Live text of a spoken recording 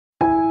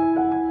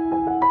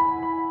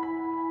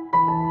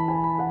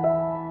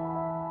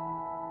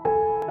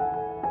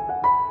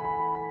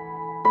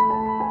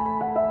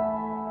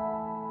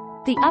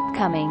The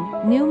upcoming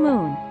new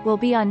moon will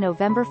be on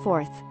November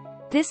 4th.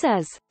 This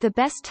is the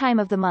best time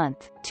of the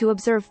month to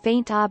observe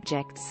faint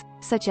objects,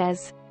 such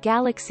as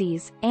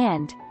galaxies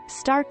and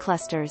star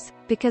clusters,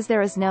 because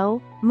there is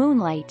no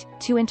moonlight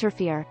to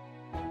interfere.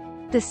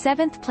 The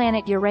seventh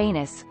planet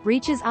Uranus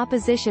reaches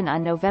opposition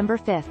on November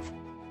 5th.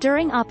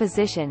 During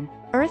opposition,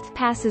 Earth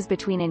passes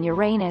between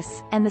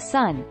Uranus and the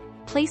Sun,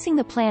 placing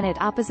the planet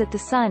opposite the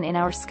Sun in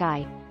our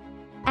sky.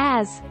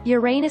 As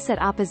Uranus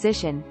at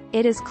opposition,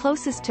 it is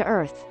closest to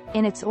Earth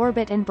in its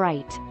orbit and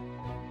bright.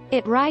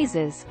 It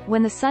rises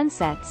when the Sun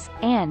sets,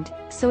 and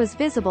so is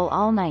visible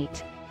all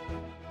night.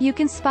 You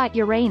can spot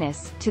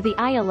Uranus to the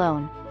eye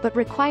alone, but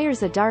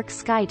requires a dark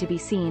sky to be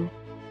seen.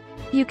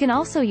 You can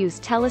also use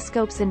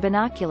telescopes and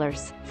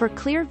binoculars for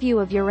clear view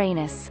of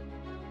Uranus.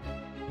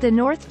 The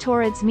North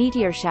Taurids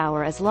meteor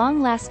shower is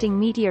long-lasting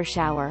meteor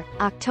shower,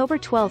 October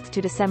 12th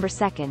to December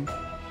 2nd.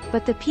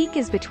 But the peak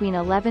is between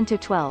 11 to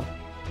 12.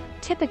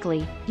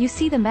 Typically, you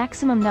see the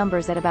maximum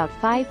numbers at about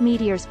 5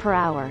 meteors per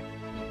hour.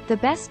 The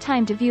best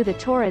time to view the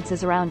Taurids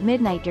is around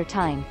midnight your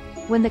time,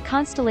 when the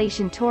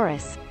constellation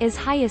Taurus is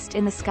highest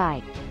in the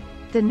sky.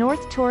 The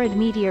North Taurid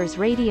meteor's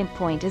radiant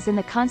point is in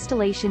the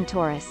constellation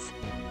Taurus.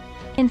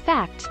 In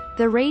fact,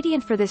 the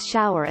radiant for this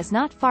shower is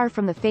not far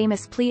from the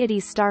famous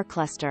Pleiades star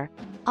cluster,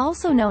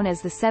 also known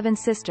as the Seven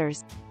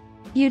Sisters.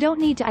 You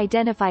don't need to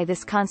identify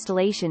this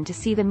constellation to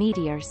see the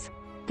meteors.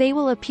 They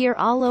will appear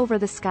all over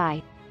the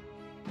sky.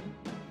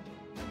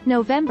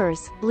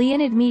 November's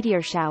Leonid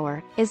meteor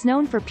shower is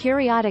known for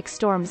periodic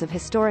storms of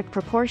historic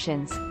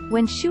proportions,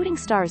 when shooting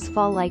stars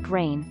fall like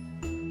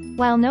rain.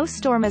 While no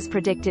storm is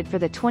predicted for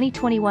the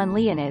 2021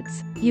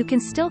 Leonids, you can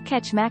still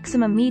catch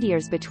maximum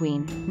meteors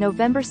between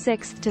November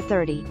 6th to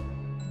 30.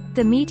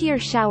 The meteor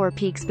shower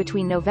peaks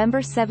between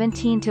November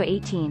 17 to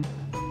 18.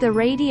 The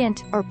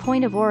radiant, or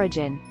point of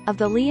origin, of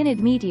the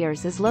Leonid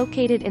meteors is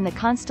located in the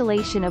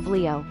constellation of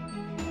Leo.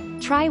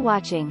 Try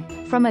watching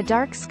from a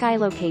dark sky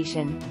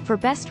location. For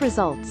best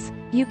results,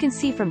 you can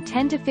see from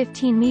 10 to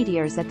 15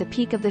 meteors at the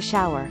peak of the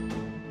shower.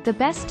 The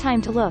best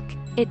time to look,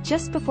 it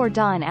just before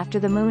dawn after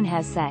the moon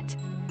has set.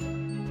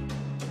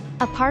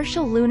 A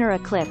partial lunar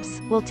eclipse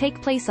will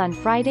take place on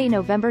Friday,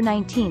 November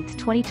 19,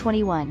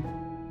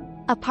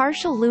 2021. A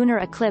partial lunar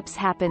eclipse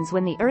happens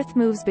when the Earth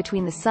moves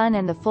between the Sun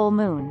and the full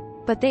moon,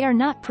 but they are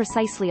not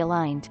precisely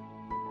aligned.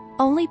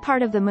 Only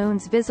part of the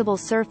moon's visible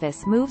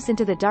surface moves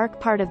into the dark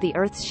part of the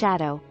Earth's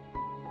shadow.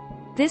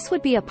 This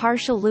would be a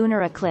partial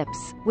lunar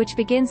eclipse, which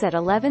begins at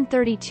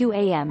 11:32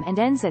 a.m. and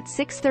ends at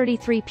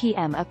 6:33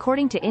 p.m.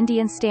 according to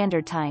Indian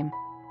Standard Time.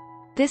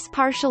 This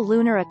partial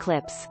lunar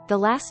eclipse, the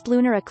last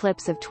lunar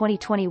eclipse of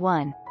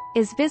 2021,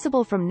 is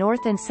visible from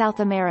North and South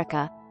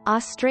America,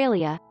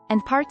 Australia,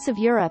 and parts of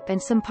Europe and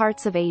some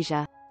parts of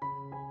Asia.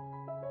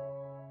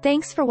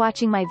 Thanks for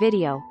watching my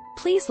video.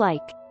 Please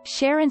like,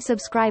 share and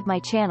subscribe my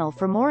channel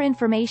for more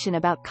information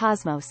about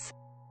cosmos.